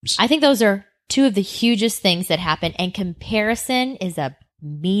I think those are two of the hugest things that happen, and comparison is a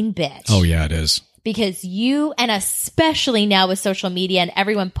mean bitch. Oh, yeah, it is. Because you, and especially now with social media and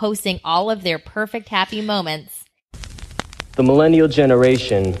everyone posting all of their perfect happy moments. The millennial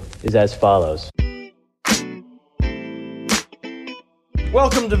generation is as follows.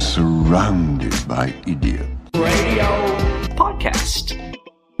 Welcome to Surrounded by Idiots Radio Podcast.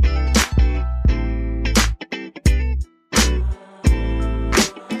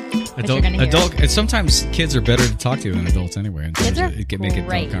 Adult. Sometimes kids are better to talk to than adults anyway. Kids are it can make it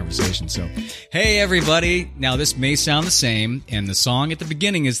adult conversation. So, hey everybody! Now this may sound the same, and the song at the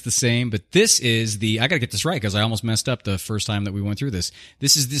beginning is the same, but this is the. I gotta get this right because I almost messed up the first time that we went through this.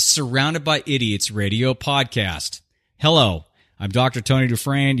 This is the Surrounded by Idiots Radio Podcast. Hello. I'm Dr. Tony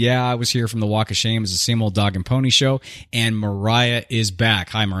Dufresne. Yeah, I was here from the Walk of Shame as the Same Old Dog and Pony Show, and Mariah is back.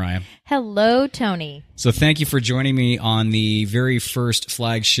 Hi, Mariah. Hello, Tony. So thank you for joining me on the very first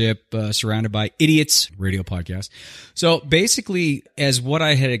flagship Surrounded by Idiots radio podcast. So basically, as what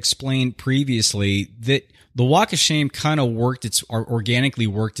I had explained previously, that the Walk of Shame kind of organically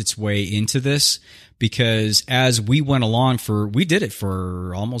worked its way into this because as we went along we did it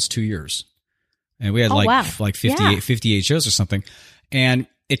for almost 2 years. And we had like 58 shows or something. And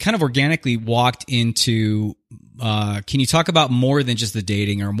it kind of organically walked into, can you talk about more than just the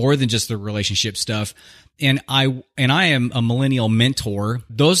dating or more than just the relationship stuff? And I am a millennial mentor.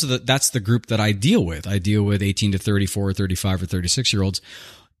 That's the group that I deal with. I deal with 18 to 34, 35 or 36 year olds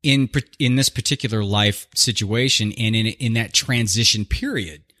in this particular life situation and in that transition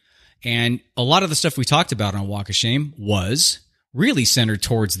period. And a lot of the stuff we talked about on Walk of Shame was really centered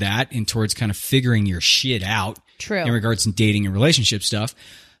towards that and towards kind of figuring your shit out. True. In regards to dating and relationship stuff.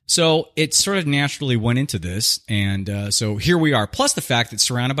 So it sort of naturally went into this. And so here we are. Plus the fact that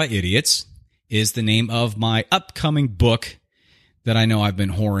Surrounded by Idiots is the name of my upcoming book that I know I've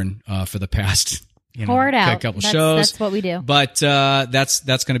been whoring for the past couple shows. That's what we do. But that's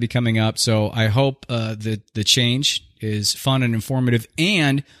going to be coming up. So I hope the change is fun and informative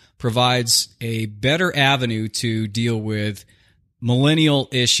and provides a better avenue to deal with millennial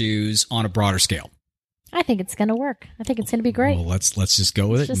issues on a broader scale. I think it's going to work. I think it's going to be great. Well, let's just go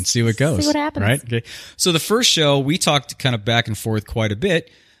with it and see what goes. See what happens. Right? Okay. So the first show, we talked kind of back and forth quite a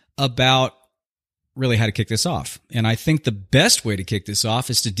bit about really how to kick this off. And I think the best way to kick this off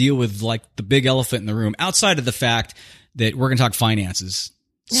is to deal with like the big elephant in the room outside of the fact that we're going to talk finances,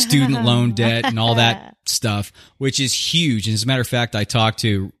 student loan debt and all that stuff, which is huge. And as a matter of fact, I talked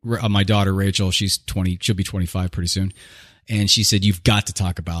to my daughter, Rachel. She's 20. She'll be 25 pretty soon. And she said, you've got to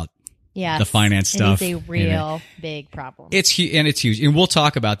talk about the finance stuff. It is a real big problem. It's huge. And we'll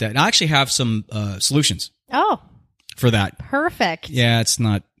talk about that. And I actually have some solutions for that. Perfect. Yeah, it's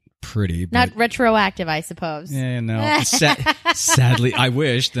not pretty. Not retroactive, I suppose. Yeah, no. Sadly, I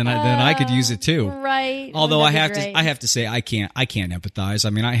wish. Then I could use it too. Right. Although I have to say I can't empathize. I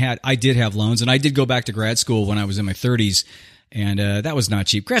mean, I did have loans, and I did go back to grad school when I was in my 30s, and that was not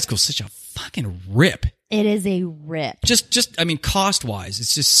cheap. Grad school's such a fucking rip. It is a rip. I mean, cost-wise,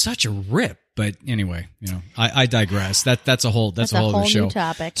 it's just such a rip. But anyway, I digress. That's a whole other show. New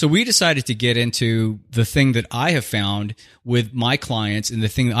topic. So we decided to get into the thing that I have found with my clients, and the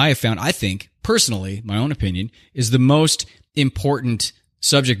thing that I have found, I think, personally, my own opinion, is the most important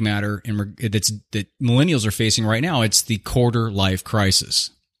subject matter that millennials are facing right now. It's the quarter life crisis.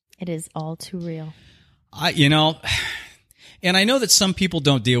 It is all too real. And I know that some people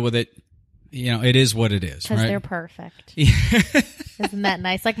don't deal with it. It is what it is, because right? they're perfect. Isn't that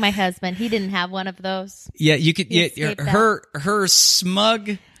nice? Like my husband, he didn't have one of those. Yeah, you could. Her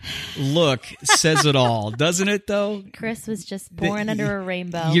smug look says it all, doesn't it? Though Chris was just born under a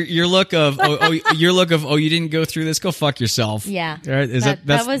rainbow. Your look of you didn't go through this. Go fuck yourself. Yeah, right?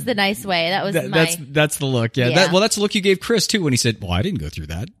 That was the nice way. That's the look. Yeah. That's the look you gave Chris too when he said, "Well, I didn't go through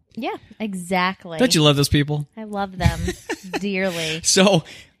that." Yeah, exactly. Don't you love those people? I love them dearly. So.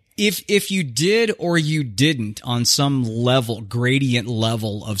 If you did or you didn't on some gradient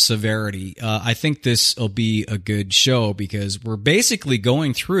level of severity, I think this will be a good show because we're basically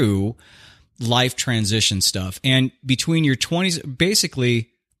going through life transition stuff. And between your 20s, basically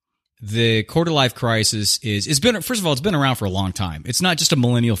the quarter life crisis first of all, it's been around for a long time. It's not just a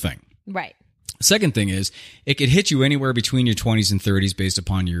millennial thing. Right. Second thing is, it could hit you anywhere between your 20s and 30s based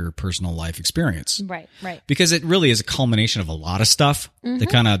upon your personal life experience. Right. Because it really is a culmination of a lot of stuff that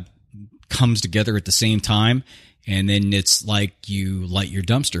kind of comes together at the same time, and then it's like you light your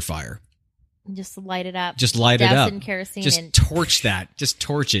dumpster fire. Just light it up. Just light it up. Kerosene just torch that. Just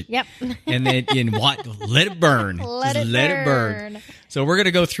torch it. Yep. And then let it burn. Let it burn. So we're going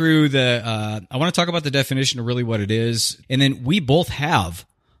to go through I want to talk about the definition of really what it is. And then we both have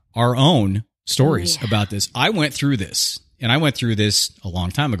our own stories about this. I went through this. And I went through this a long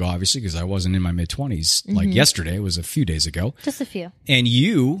time ago, obviously, because I wasn't in my mid-20s like yesterday. It was a few days ago. Just a few. And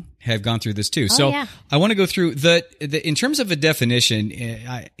you have gone through this too. Oh, so yeah. I want to go through the in terms of a definition,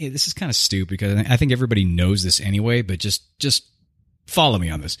 this is kind of stupid because I think everybody knows this anyway, but just follow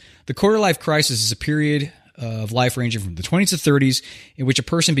me on this. The quarter-life crisis is a period of life ranging from the 20s to 30s in which a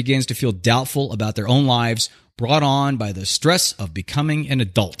person begins to feel doubtful about their own lives, brought on by the stress of becoming an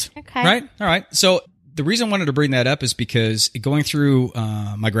adult. Okay. Right? All right. So the reason I wanted to bring that up is because going through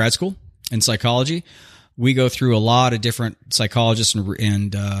my grad school in psychology, we go through a lot of different psychologists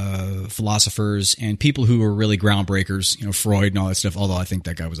and philosophers and people who are really groundbreakers, Freud and all that stuff, although I think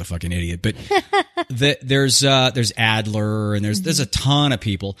that guy was a fucking idiot. But there's Adler and there's a ton of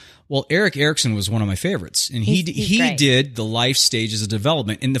people. Well, Erik Erikson was one of my favorites, and he great. did the life stages of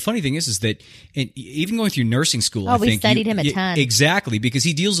development. And the funny thing is that even going through nursing school, I we think studied him a ton. Exactly, because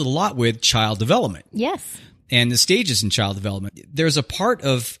he deals a lot with child development. Yes. And the stages in child development. There's a part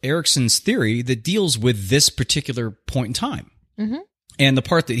of Erikson's theory that deals with this particular point in time. Mm-hmm. And the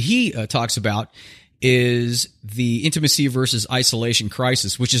part that he talks about is the intimacy versus isolation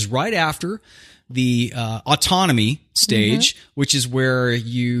crisis, which is right after the autonomy stage, which is where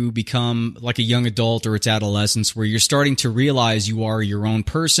you become like a young adult or it's adolescence, where you're starting to realize you are your own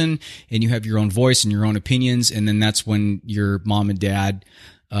person and you have your own voice and your own opinions. And then that's when your mom and dad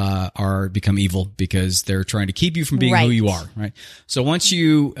become evil because they're trying to keep you from being who you are, right? So once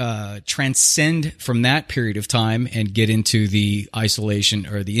you transcend from that period of time and get into the isolation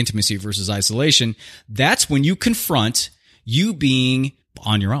or the intimacy versus isolation, that's when you confront you being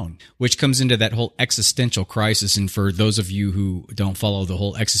on your own, which comes into that whole existential crisis. And for those of you who don't follow the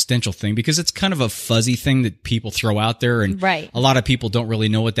whole existential thing, because it's kind of a fuzzy thing that people throw out there, and a lot of people don't really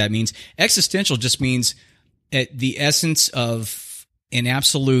know what that means. Existential just means at the essence of an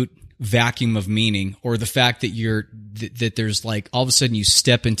absolute vacuum of meaning, or the fact that that there's like all of a sudden you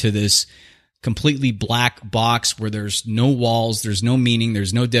step into this completely black box where there's no walls, there's no meaning,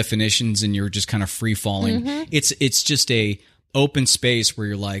 there's no definitions, and you're just kind of free falling. It's just a open space where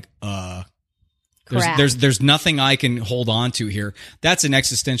you're like, there's nothing I can hold on to here. That's an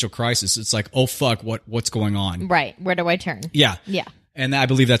existential crisis. It's like, oh fuck, what's going on? Right. Where do I turn? Yeah. Yeah. And I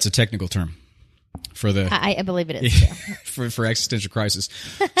believe that's a technical term for the I believe it is too. for existential crisis.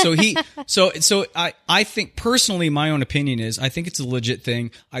 So I think personally, my own opinion is I think it's a legit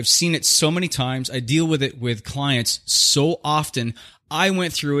thing. I've seen it so many times. I deal with it with clients so often. I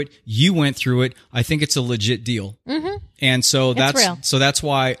went through it. You went through it. I think it's a legit deal. Mm-hmm. And so that's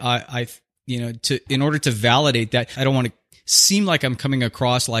why I in order to validate that, I don't want to seem like I'm coming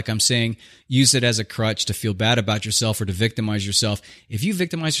across like I'm saying use it as a crutch to feel bad about yourself or to victimize yourself. If you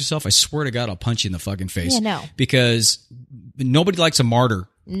victimize yourself, I swear to God, I'll punch you in the fucking face. Yeah, no. Because nobody likes a martyr.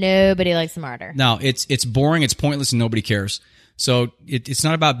 Nobody likes a martyr. No, it's boring, it's pointless, and nobody cares. So it's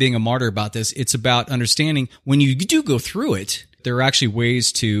not about being a martyr about this. It's about understanding when you do go through it, there are actually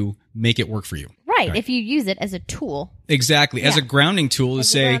ways to make it work for you. Right. If you use it as a tool. Exactly. As a grounding tool to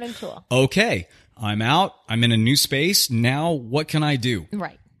say, tool. Okay, I'm out. I'm in a new space. Now what can I do?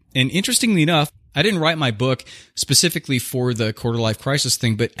 Right. And interestingly enough, I didn't write my book specifically for the quarter life crisis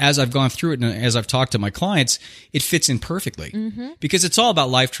thing, but as I've gone through it and as I've talked to my clients, it fits in perfectly because it's all about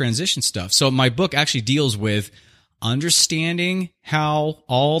life transition stuff. So my book actually deals with understanding how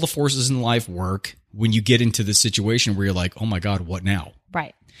all the forces in life work when you get into the situation where you're like, oh my God, what now?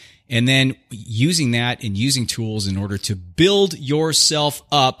 Right. And then using that and using tools in order to build yourself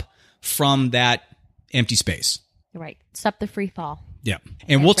up from that empty space. Right. Stop the free fall. Yeah.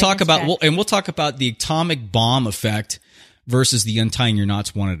 And we'll talk about the atomic bomb effect versus the untying your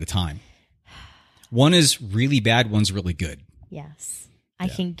knots one at a time. One is really bad, one's really good. Yes. I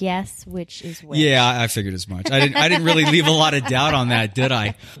can guess which is which. Yeah, I figured as much. I didn't really leave a lot of doubt on that, did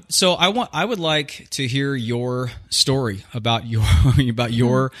I? So I would like to hear your story about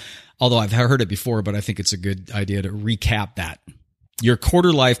your although I've heard it before, but I think it's a good idea to recap that. Your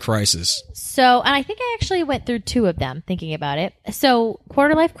quarter life crisis. So, and I think I actually went through two of them thinking about it. So,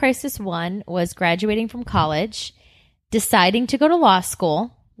 quarter life crisis 1 was graduating from college, deciding to go to law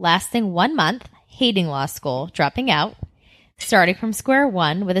school, lasting 1 month, hating law school, dropping out, starting from square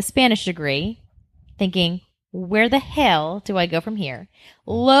one with a Spanish degree, thinking, where the hell do I go from here?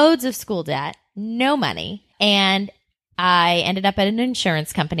 Loads of school debt, no money. And I ended up at an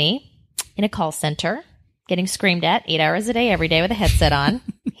insurance company in a call center, getting screamed at 8 hours a day, every day with a headset on.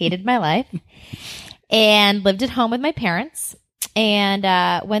 Hated my life. And lived at home with my parents. And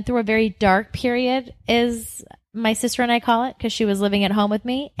went through a very dark period, as my sister and I call it, because she was living at home with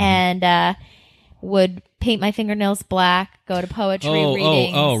me. And would paint my fingernails black, go to poetry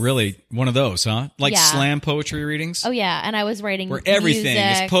readings. Oh, really? One of those, huh? Like Yeah. slam poetry readings? Oh, yeah. And I was writing Where everything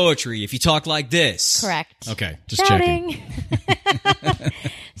music. is poetry if you talk like this. Correct. Okay, just checking. Shouting.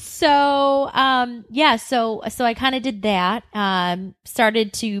 So I kind of did that.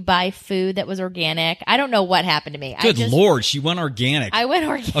 Started to buy food that was organic. I don't know what happened to me. Good Lord, she went organic. I went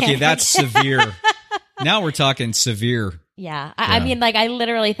organic. Okay, that's severe. Now we're talking severe. Yeah. I mean, like, I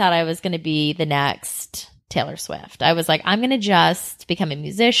literally thought I was going to be the next Taylor Swift. I was like, I'm going to just become a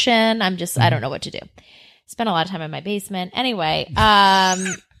musician. I don't know what to do. Spent a lot of time in my basement. Anyway,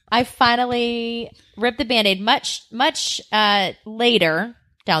 I finally ripped the Band-Aid much later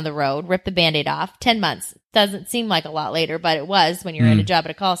down the road, ripped the Band-Aid off. 10 months. Doesn't seem like a lot later, but it was when you're in a job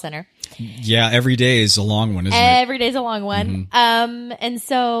at a call center. Yeah, every day is a long one, isn't it? Every day's a long one. And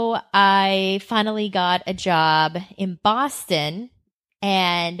so I finally got a job in Boston,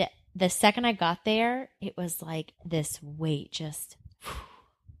 and the second I got there, it was like this weight just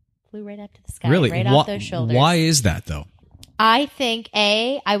flew right up to the sky, Really? right off those shoulders. Why is that, though? I think,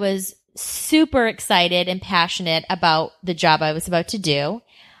 I was super excited and passionate about the job I was about to do.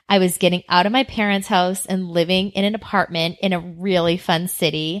 I was getting out of my parents' house and living in an apartment in a really fun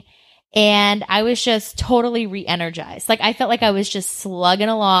city. And I was just totally re-energized. Like, I felt like I was just slugging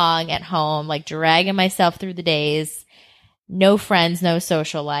along at home, like dragging myself through the days. No friends, no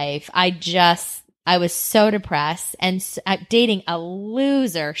social life. I was so depressed and dating a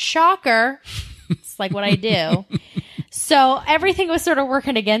loser. Shocker. It's like what I do. So everything was sort of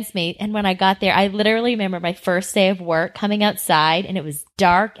working against me. And when I got there, I literally remember my first day of work coming outside, and it was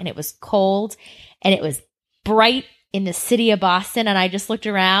dark and it was cold and it was bright in the city of Boston. And I just looked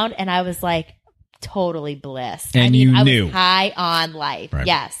around and I was like totally blissed. And I knew. was high on life. Right.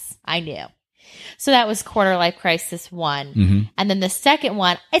 Yes, I knew. So that was quarter life crisis 1. Mm-hmm. And then the second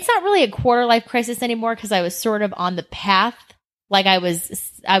one, it's not really a quarter life crisis anymore because I was sort of on the path. Like I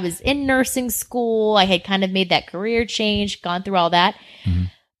was in nursing school. I had kind of made that career change, gone through all that. Mm-hmm.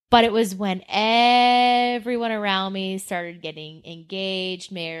 But it was when everyone around me started getting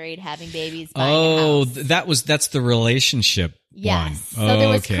engaged, married, having babies, buying a house. That's the relationship Yes. one. So there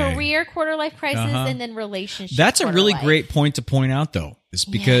was Okay. career quarter life crisis and then relationship. That's a quarter really life. great point to point out, though, is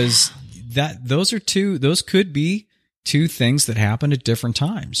because those could be two things that happen at different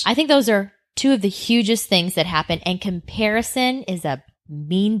times. I think those are two of the hugest things that happen, and comparison is a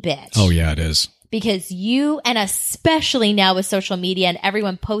mean bitch. Oh yeah, it is. Because and especially now with social media and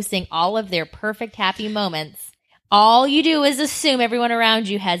everyone posting all of their perfect happy moments, all you do is assume everyone around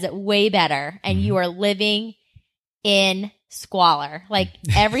you has it way better, and you are living in squalor. Like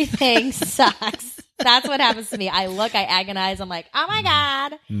everything sucks. That's what happens to me. I agonize. I'm like, oh my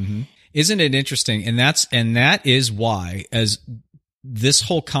God. Mm-hmm. Isn't it interesting? And that is why, as this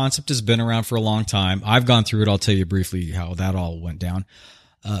whole concept has been around for a long time. I've gone through it. I'll tell you briefly how that all went down.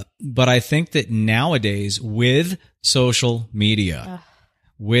 But I think that nowadays with social media,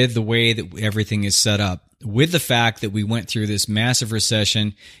 with the way that everything is set up, with the fact that we went through this massive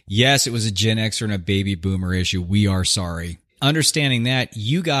recession, yes, it was a Gen Xer and a baby boomer issue. We are sorry. Understanding that,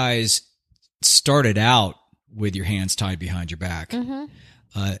 you guys started out with your hands tied behind your back. Mm-hmm.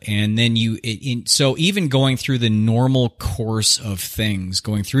 And then so even going through the normal course of things,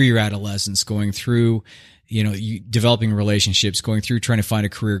 going through your adolescence, going through, developing relationships, going through trying to find a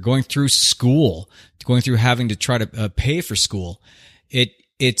career, going through school, going through having to try to pay for school,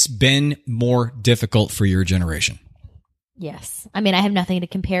 it's been more difficult for your generation. Yes. I mean, I have nothing to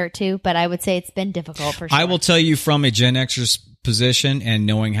compare it to, but I would say it's been difficult for sure. I will tell you from a Gen Xer's position and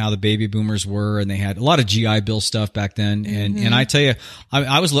knowing how the baby boomers were, and they had a lot of GI Bill stuff back then. And I tell you,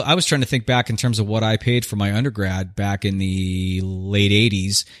 I was trying to think back in terms of what I paid for my undergrad back in the late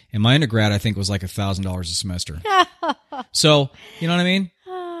 80s. And my undergrad, I think, was like $1,000 a semester. So, you know what I mean?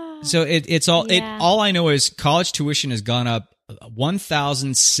 So all I know is college tuition has gone up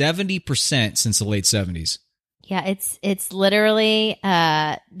 1,070% since the late 70s. Yeah, it's literally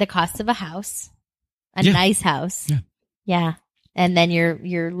the cost of a house, a nice house. Yeah. And then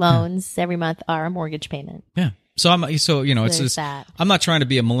your loans every month are a mortgage payment. Yeah. It's just, that. I'm not trying to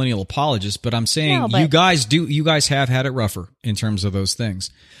be a millennial apologist, but I'm saying you guys have had it rougher in terms of those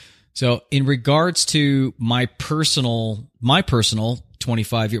things. So in regards to my personal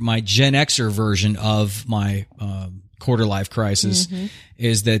 25-year, my Gen Xer version of my, quarter life crisis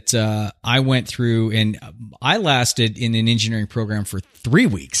is that, I went through and I lasted in an engineering program for 3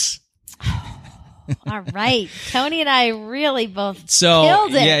 weeks. All right. Tony and I really both So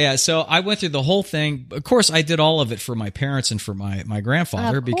killed it. yeah. So I went through the whole thing. Of course, I did all of it for my parents and for my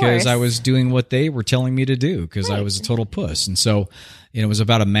grandfather Of because course. I was doing what they were telling me to do because I was a total puss. And so, it was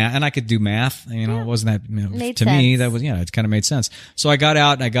about a math, and I could do math. It wasn't that Made to me sense. that was it kind of made sense. So I got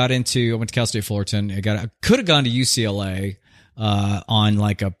out and I went to Cal State Fullerton. I could have gone to UCLA. On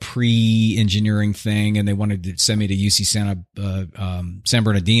like a pre-engineering thing, and they wanted to send me to UC San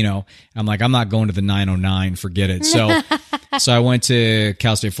Bernardino. I'm like, I'm not going to the 909. Forget it. So, so I went to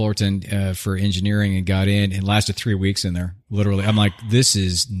Cal State Fullerton for engineering and got in and lasted 3 weeks in there. Literally, I'm like, this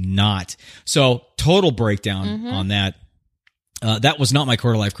is not. So total breakdown on that. That was not my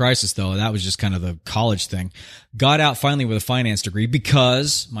quarter life crisis though. That was just kind of the college thing. Got out finally with a finance degree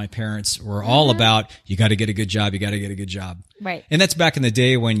because my parents were all about, you got to get a good job. You got to get a good job. Right. And that's back in the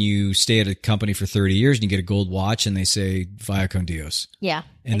day when you stay at a company for 30 years and you get a gold watch and they say, via con Dios. Yeah.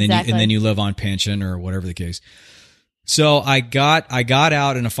 And exactly. then you live on pension or whatever the case. So I got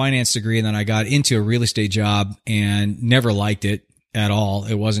out in a finance degree and then I got into a real estate job and never liked it at all.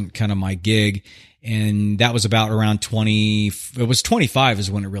 It wasn't kind of my gig. And that was about around 25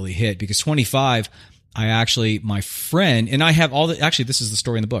 is when it really hit because 25, my friend, and I have actually, this is the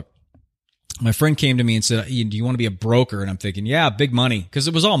story in the book. My friend came to me and said, do you want to be a broker? And I'm thinking, yeah, big money. Cause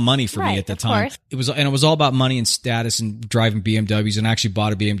it was all money for me at that time. Course. It was all about money and status and driving BMWs, and I actually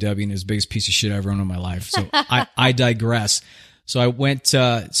bought a BMW and it was the biggest piece of shit I ever owned in my life. So I digress. So I went,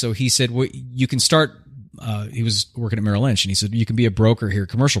 so he said, well, you can start, he was working at Merrill Lynch and he said, you can be a broker here,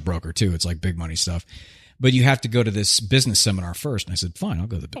 commercial broker too. It's like big money stuff, but you have to go to this business seminar first. And I said, fine, I'll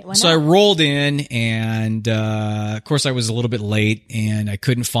go to the business. So I rolled in and, of course I was a little bit late and I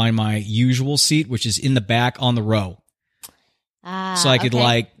couldn't find my usual seat, which is in the back on the row. So I could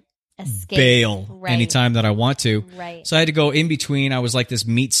escape. Bail anytime that I want to. Right. So I had to go in between. I was like this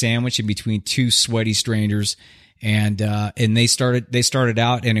meat sandwich in between two sweaty strangers. And they started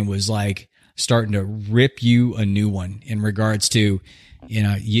out and it was like, starting to rip you a new one in regards to,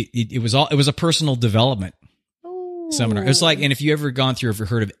 it was a personal development seminar. It was like, and if you ever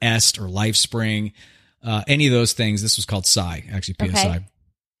heard of EST or LifeSpring, any of those things, this was called PSI, actually PSI,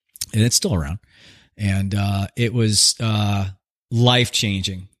 and it's still around. And, it was, life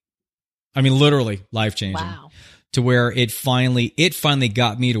changing. I mean, literally life changing. Wow. To where it finally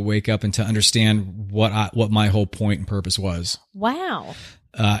got me to wake up and to understand what my whole point and purpose was. Wow.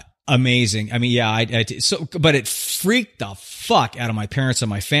 Amazing. I mean, yeah, but it freaked the fuck out of my parents and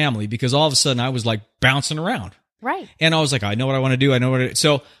my family because all of a sudden I was like bouncing around. Right. And I was like, I know what I want to do.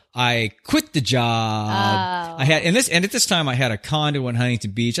 So I quit the job. I had, and at this time I had a condo in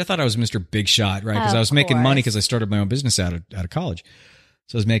Huntington Beach. I thought I was Mr. Big Shot, right? Because I was making money because I started my own business out of college.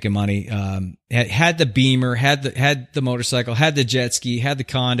 So I was making money. Had the Beamer, had the motorcycle, had the jet ski, had the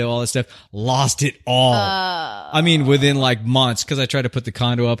condo, all that stuff. Lost it all. I mean, within like months, because I tried to put the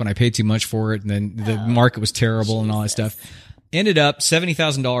condo up and I paid too much for it, and then the market was terrible and all that stuff. Ended up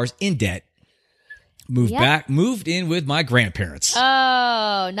 $70,000 in debt. Moved in with my grandparents.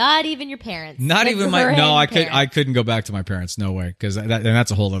 Oh, not even your parents. Not even my. No, I couldn't go back to my parents. No way, because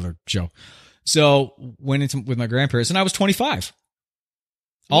that's a whole other show. So went into with my grandparents, and I was 25.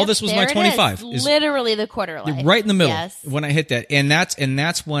 All this was my 25. Is literally the quarter life. Right in the middle when I hit that. And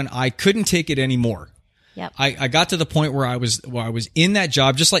that's when I couldn't take it anymore. Yep. I got to the point where I was in that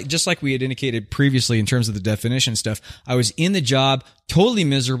job, just like we had indicated previously in terms of the definition stuff. I was in the job, totally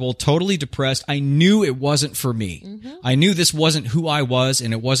miserable, totally depressed. I knew it wasn't for me. Mm-hmm. I knew this wasn't who I was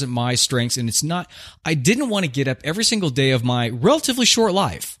and it wasn't my strengths. And I didn't want to get up every single day of my relatively short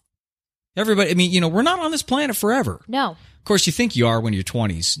life. Everybody, I mean, we're not on this planet forever. No. Of course, you think you are when you're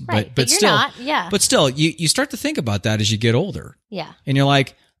 20s, right, but you're still, not. Yeah. But still, you start to think about that as you get older. Yeah. And you're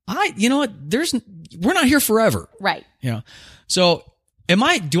like, you know what? We're not here forever. Right. So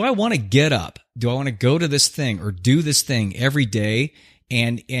do I want to get up? Do I want to go to this thing or do this thing every day?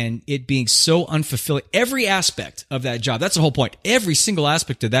 And it being so unfulfilling, every aspect of that job, that's the whole point. Every single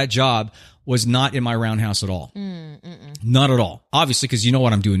aspect of that job was not in my roundhouse at all. Not at all. Obviously, because you know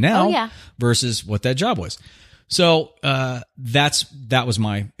what I'm doing now versus what that job was. So, that was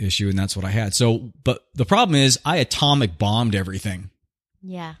my issue and that's what I had. So, but the problem is I atomic bombed everything.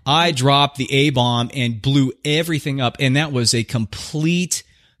 Yeah. I dropped the A bomb and blew everything up. And that was a complete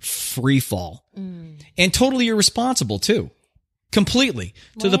free fall and totally irresponsible too. Completely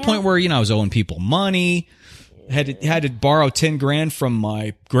to the point where, I was owing people money, had to borrow 10 grand from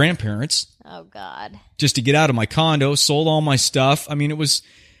my grandparents. Oh God. Just to get out of my condo, sold all my stuff. I mean,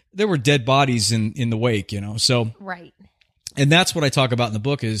 there were dead bodies in the wake, so. Right. And that's what I talk about in the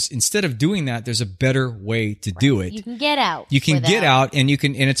book is instead of doing that, there's a better way to do it. You can get out. You can get out and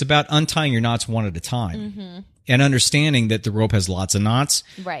and it's about untying your knots one at a time and understanding that the rope has lots of knots.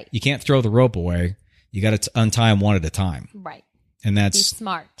 Right. You can't throw the rope away. You got to untie them one at a time. Right. And that's Be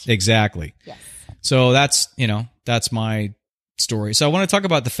smart. Exactly. Yes. So that's my story. So I want to talk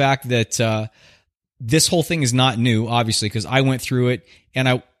about the fact that, this whole thing is not new, obviously, because I went through it and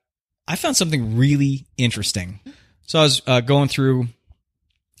I found something really interesting. So I was going through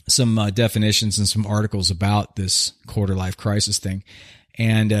some definitions and some articles about this quarter life crisis thing.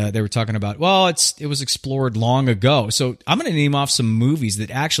 And they were talking about, well, it was explored long ago. So I'm going to name off some movies that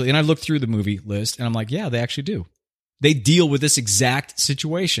actually, and I looked through the movie list and I'm like, yeah, they actually do. They deal with this exact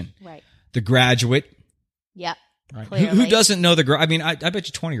situation. Right. The Graduate. Yep. Right. Who doesn't know I mean, I bet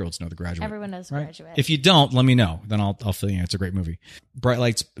you 20-year-olds know The Graduate. Everyone knows right? Graduate. If you don't, let me know. Then I'll fill you in. It's a great movie. Bright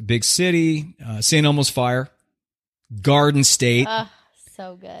Lights, Big City, St. Elmo's Fire, Garden State.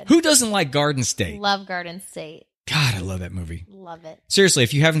 So good. Who doesn't like Garden State? Love Garden State. God, I love that movie. Love it. Seriously,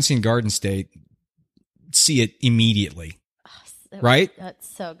 if you haven't seen Garden State, see it immediately. Right?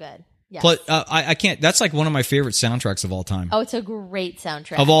 That's so good. Yes. But I can't. That's like one of my favorite soundtracks of all time. Oh, it's a great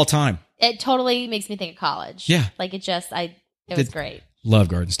soundtrack. Of all time. It totally makes me think of college. Yeah. Like it was great. Love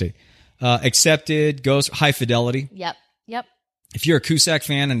Garden State. Accepted, Ghost, High Fidelity. Yep. If you're a Cusack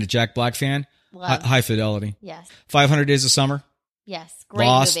fan and a Jack Black fan, High Fidelity. Yes. 500 Days of Summer. Yes. Great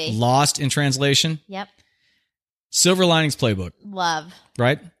movie. Lost in Translation. Yep. Silver Linings Playbook. Love.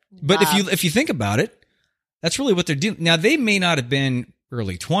 Right? But if you think about it, that's really what they're doing. Now, they may not have been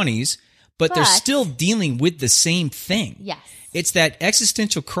early 20s, but they're still dealing with the same thing. Yes. It's that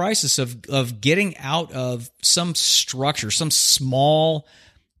existential crisis of getting out of some structure, some small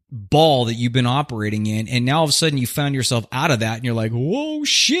ball that you've been operating in, and now all of a sudden you found yourself out of that, and you're like, whoa,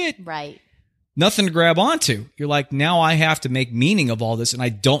 shit. Right. Nothing to grab onto. You're like, now I have to make meaning of all this, and I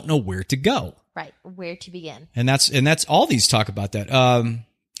don't know where to go. Right. Where to begin. And that's all these talk about that.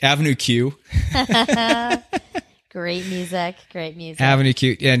 Avenue Q. Great music. Avenue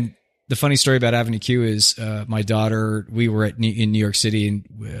Q. And the funny story about Avenue Q is my daughter, we were in New York City,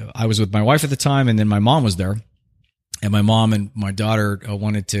 and I was with my wife at the time, and then my mom was there. And my mom and my daughter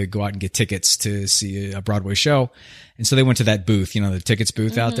wanted to go out and get tickets to see a Broadway show. And so they went to that booth, the tickets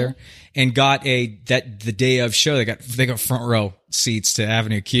booth out there, and got the day of show, they got front row seats to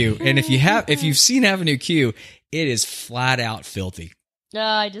Avenue Q. And if you've seen Avenue Q, it is flat out filthy. Oh,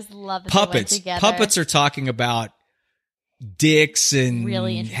 I just love that Puppets. They went together. Puppets are talking about dicks and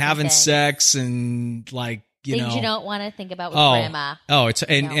really having things. Sex and things you don't want to think about with grandma. Oh, it's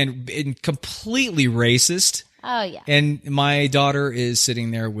and completely racist. Oh yeah. And my daughter is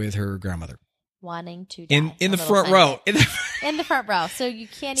sitting there with her grandmother, wanting to die in the front row. In the front row, so you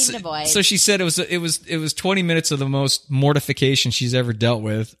can't even avoid. So she said it was 20 minutes of the most mortification she's ever dealt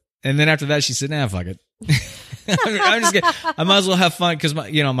with, and then after that she said, "Nah, fuck it." I'm just kidding. I might as well have fun because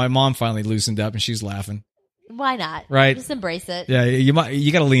my mom finally loosened up and she's laughing. Why not? Right. Just embrace it. Yeah, you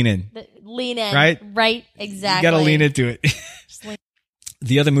got to lean in. Lean in. Right, exactly. You got to lean into it.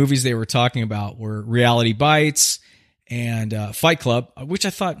 The other movies they were talking about were Reality Bites and Fight Club, which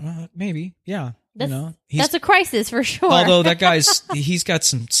I thought maybe, yeah. That's a crisis for sure. Although that he's got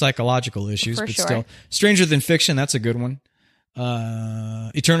some psychological issues, for but sure. Still. Stranger Than Fiction, that's a good one.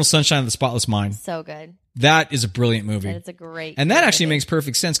 Eternal Sunshine of the Spotless Mind. So good. That is a brilliant movie. It's a great And that actually movie. makes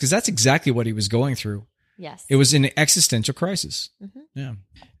perfect sense because that's exactly what he was going through. Yes. It was an existential crisis. Mm-hmm.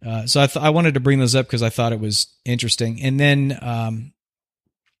 Yeah. So I wanted to bring those up because I thought it was interesting. And then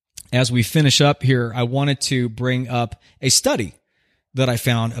as we finish up here, I wanted to bring up a study that I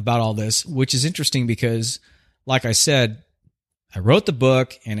found about all this, which is interesting because, like I said, I wrote the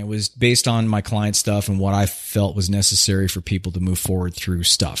book and it was based on my client stuff and what I felt was necessary for people to move forward through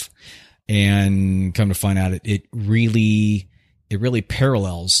stuff. And come to find out, it really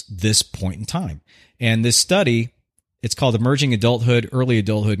parallels this point in time. And this study, it's called Emerging Adulthood, Early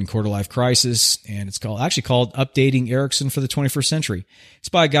Adulthood, and Quarter Life Crisis. And it's called Updating Erickson for the 21st Century. It's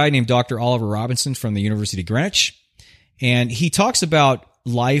by a guy named Dr. Oliver Robinson from the University of Greenwich. And he talks about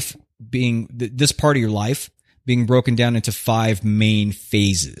life being, this part of your life being broken down into 5 main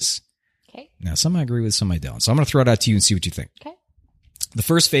phases. Okay. Now, some I agree with, some I don't. So I'm going to throw it out to you and see what you think. Okay. The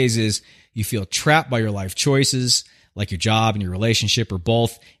first phase is you feel trapped by your life choices, like your job and your relationship or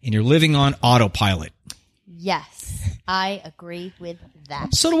both, and you're living on autopilot. Yes, I agree with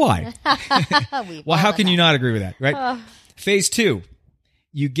that. So do I. Well, how can you not agree with that, right? Phase 2,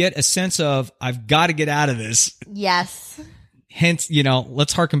 you get a sense of, I've got to get out of this. Yes. Hence,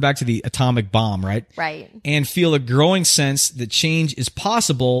 let's harken back to the atomic bomb, right? Right. And feel a growing sense that change is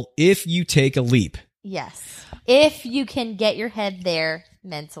possible if you take a leap. Yes. If you can get your head there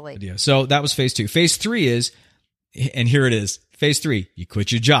mentally. Yeah. So that was phase 2. Phase 3 is, and here it is. Phase 3, you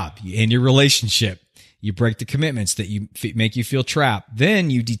quit your job, you end your relationship, you break the commitments that make you feel trapped. Then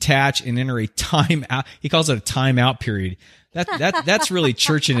you detach and enter a timeout. He calls it a timeout period. That's really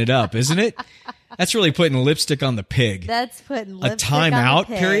churching it up, isn't it? That's really putting lipstick on the pig. That's putting A lipstick on timeout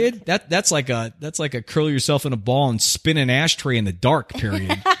the pig. period. That's like a curl yourself in a ball and spin an ashtray in the dark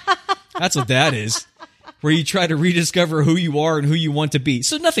period. That's what that is. Where you try to rediscover who you are and who you want to be.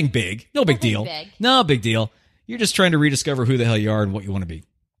 So nothing big. No big deal. No big deal. You're just trying to rediscover who the hell you are and what you want to be.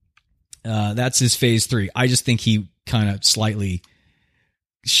 That's his phase 3. I just think he kind of slightly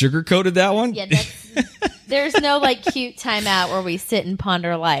sugarcoated that one. Yeah, there's no like cute timeout where we sit and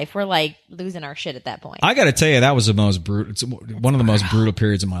ponder life. We're like losing our shit at that point. I got to tell you, that was the most brutal. It's one of the most brutal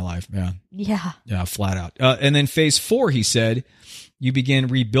periods of my life. Yeah. Yeah. Yeah, flat out. And then phase 4, he said, you begin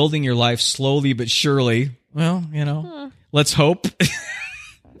rebuilding your life slowly but surely. Well, let's hope.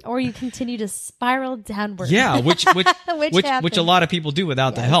 Or you continue to spiral downward. Yeah, which happens. a lot of people do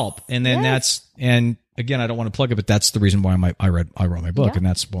without the help. And then and again, I don't want to plug it, but that's the reason why I wrote my book, and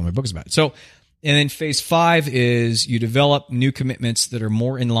that's what my book is about. So, and then phase 5 is you develop new commitments that are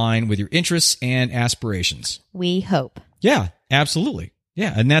more in line with your interests and aspirations. We hope. Yeah, absolutely.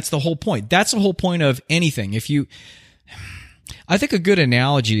 Yeah, and that's the whole point. That's the whole point of anything. I think a good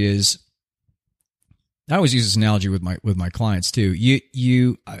analogy is, I always use this analogy with my clients too.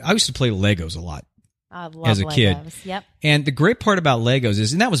 I used to play Legos a lot as a kid. Yep. And the great part about Legos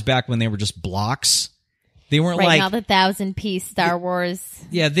is, and that was back when they were just blocks. They weren't now the 1,000-piece Star Wars.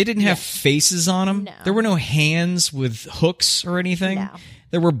 Yeah, they didn't have faces on them. No. There were no hands with hooks or anything. No.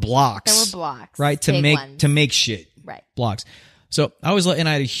 There were blocks. Right, to make shit. Right. Blocks. So I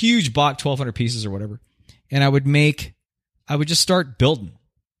had a huge block, 1,200 pieces or whatever. And I would just start building.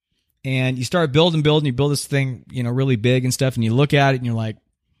 And you start building, you build this thing, really big and stuff, and you look at it and you're like,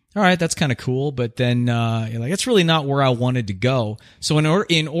 all right, that's kind of cool, but then you're like, that's really not where I wanted to go. So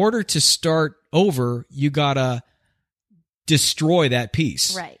in order to start over, you gotta destroy that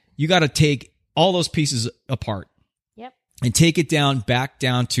piece. Right. You gotta take all those pieces apart. Yep. And take it back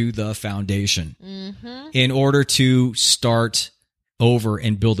down to the foundation in order to start over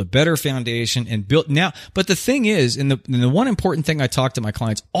and build a better foundation and build now. But the thing is, and the one important thing I talk to my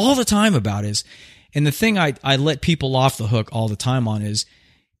clients all the time about is, and the thing I let people off the hook all the time on is,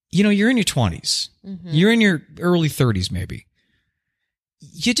 you're in your 20s, you're in your early 30s, maybe.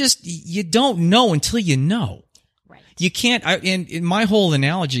 You don't know until you know. Right. You can't. And my whole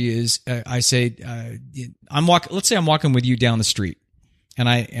analogy is, I say, let's say I'm walking with you down the street. And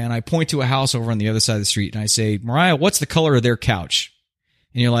I point to a house over on the other side of the street and I say, Mariah, what's the color of their couch?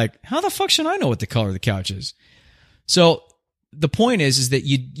 And you're like, how the fuck should I know what the color of the couch is? So the point is that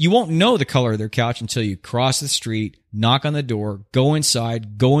you won't know the color of their couch until you cross the street, knock on the door, go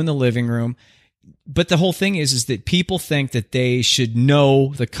inside, go in the living room. But the whole thing is that people think that they should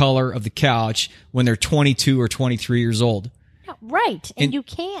know the color of the couch when they're 22 or 23 years old. Right. And you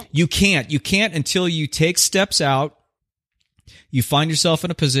can't. You can't until you take steps out. You find yourself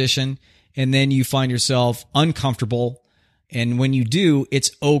in a position, and then you find yourself uncomfortable. And when you do,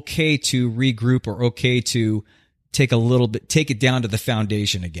 it's okay to regroup or okay to take it down to the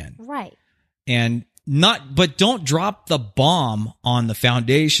foundation again. Right. But don't drop the bomb on the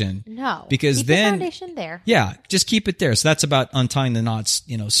foundation. No. Because keep then the foundation there. Yeah, just keep it there. So that's about untying the knots,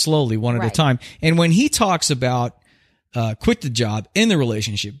 slowly, one at a time. And when he talks about quit the job, in the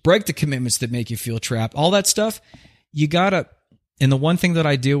relationship, break the commitments that make you feel trapped, all that stuff, you gotta. And the one thing that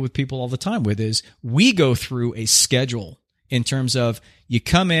I deal with people all the time with is we go through a schedule in terms of you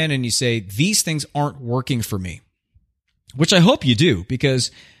come in and you say, these things aren't working for me, which I hope you do,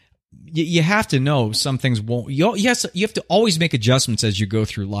 because you have to know some things won't. Yes, you have to always make adjustments as you go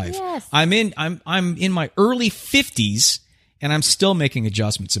through life. Yes. I'm in my early 50s and I'm still making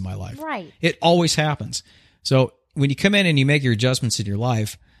adjustments in my life. Right. It always happens. So when you come in and you make your adjustments in your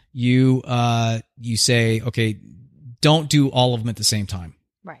life, you say, okay, don't do all of them at the same time.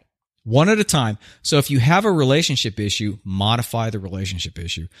 Right. One at a time. So if you have a relationship issue, modify the relationship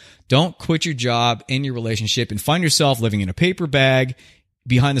issue. Don't quit your job in your relationship and find yourself living in a paper bag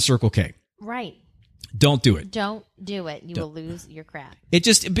behind the Circle K. Right. Don't do it. Don't do it. You will lose your crap. It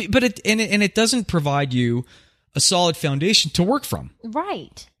doesn't provide you a solid foundation to work from.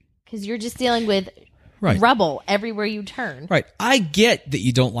 Right. Because you're just dealing with Right. rubble everywhere you turn. Right. I get that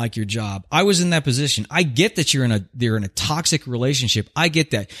you don't like your job. I was in that position. I get that you're in a toxic relationship. I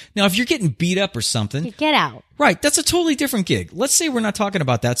get that. Now, if you're getting beat up or something, Get out. right, that's a totally different gig. Let's say we're not talking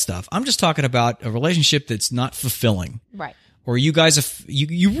about that stuff. I'm just talking about a relationship that's not fulfilling. Right. or you guys have,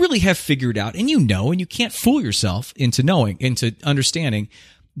 you really have figured out, and and you can't fool yourself into understanding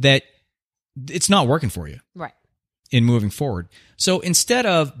that it's not working for you. Right. In moving forward. So instead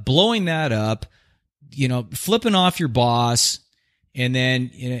of blowing that up, flipping off your boss and then,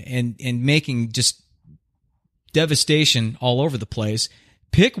 and making just devastation all over the place,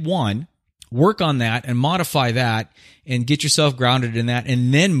 pick one, work on that and modify that and get yourself grounded in that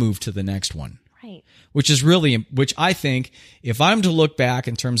and then move to the next one. Right. Which I think if I'm to look back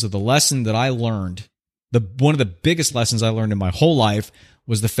in terms of the lesson that I learned, one of the biggest lessons I learned in my whole life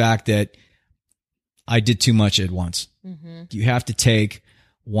was the fact that I did too much at once. Mm-hmm. You have to take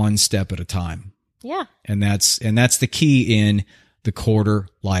one step at a time. Yeah. And that's the key in the quarter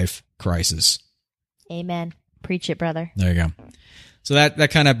life crisis. Amen. Preach it, brother. There you go. So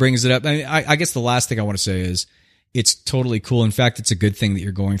that kind of brings it up. I guess the last thing I want to say is it's totally cool. In fact, it's a good thing that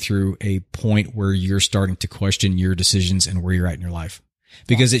you're going through a point where you're starting to question your decisions and where you're at in your life,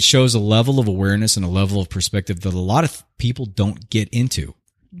 because it shows a level of awareness and a level of perspective that a lot of people don't get into.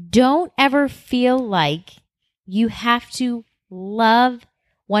 Don't ever feel like you have to love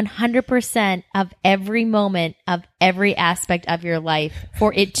 100% of every moment of every aspect of your life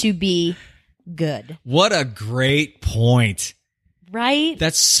for it to be good. What a great point. Right?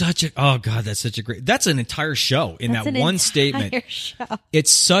 That's that's an entire show in that one statement. Show.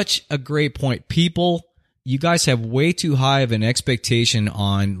 It's such a great point. People, you guys have way too high of an expectation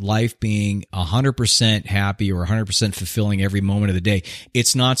on life being 100% happy or 100% fulfilling every moment of the day.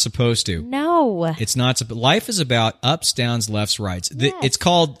 It's not supposed to. No. It's not. Life is about ups, downs, lefts, rights. Yes. It's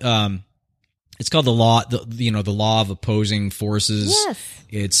called the law, the law of opposing forces. Yes.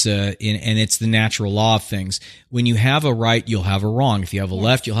 It's and it's the natural law of things. When you have a right, you'll have a wrong. If you have a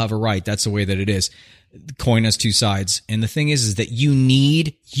left, you'll have a right. That's the way that it is. The coin has two sides. And the thing is that you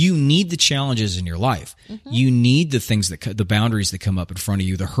need the challenges in your life. Mm-hmm. You need the things the boundaries that come up in front of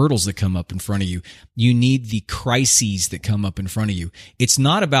you, the hurdles that come up in front of you. You need the crises that come up in front of you. It's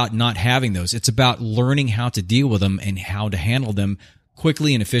not about not having those. It's about learning how to deal with them and how to handle them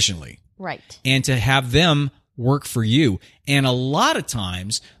quickly and efficiently. Right. And to have them work for you. And a lot of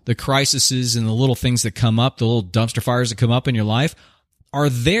times the crises and the little things that come up, the little dumpster fires that come up in your life are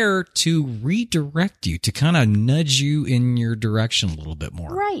there to redirect you, to kind of nudge you in your direction a little bit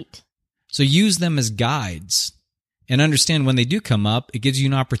more. Right. So use them as guides and understand when they do come up, it gives you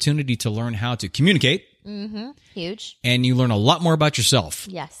an opportunity to learn how to communicate. Mm-hmm. Huge. And you learn a lot more about yourself.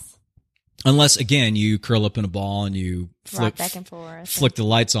 Yes. Unless, again, you curl up in a ball and you rock back and forth, flick the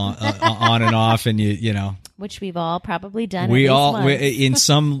lights on and off, and you know, which we've all probably done. We in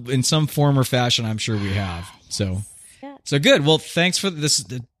some form or fashion, I'm sure we have. So, so good. Well, thanks for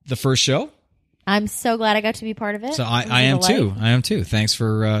the first show. I'm so glad I got to be part of it. So I am too. I am too. Thanks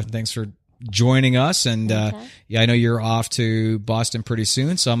for joining us. And I know you're off to Boston pretty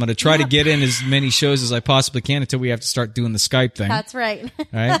soon, so I'm going to try to get in as many shows as I possibly can until we have to start doing the Skype thing. That's right. All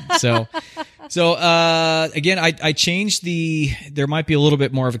right. So again, I changed there might be a little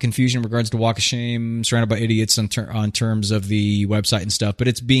bit more of a confusion in regards to Walk of Shame, Surrounded by Idiots on terms of the website and stuff, but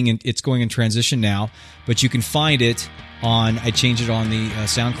it's going in transition now, but you can find it I changed it on the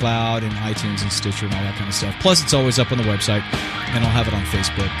SoundCloud and iTunes and Stitcher and all that kind of stuff. Plus, it's always up on the website, and I'll have it on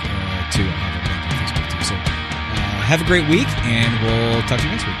Facebook too. I'll have it on Facebook too. So have a great week, and we'll talk to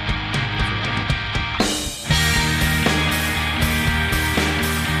you next week.